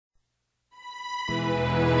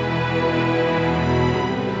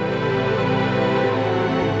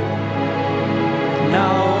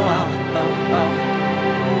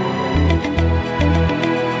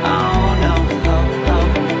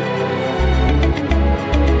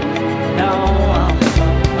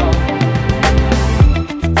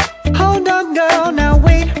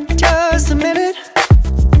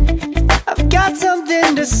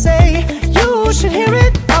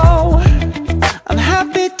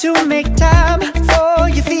to make time for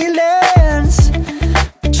your feelings,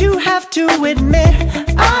 but you have to admit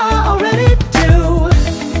I already do.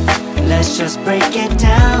 Let's just break it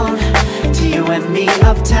down to you and me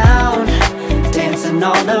uptown, dancing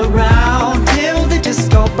all around till the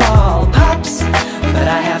disco ball pops. But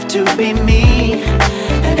I have to be me,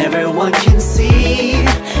 and everyone can see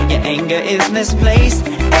your anger is misplaced,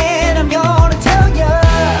 and I'm gonna tell ya,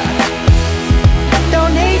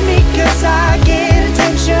 don't hate me cause I get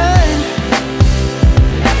attention.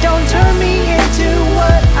 Don't turn me into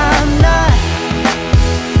what I'm not.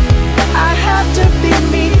 I have to be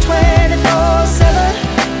me 24/7,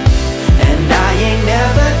 and I ain't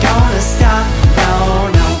never gonna stop. No,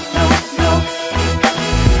 no, no, no.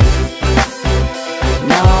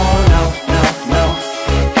 No, no, no, no.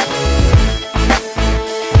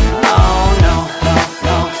 Oh, no, no,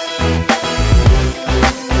 no.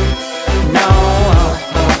 No, oh,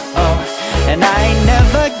 oh, oh. And I ain't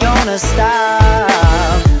never gonna stop.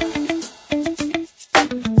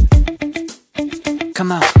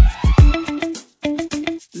 Come on.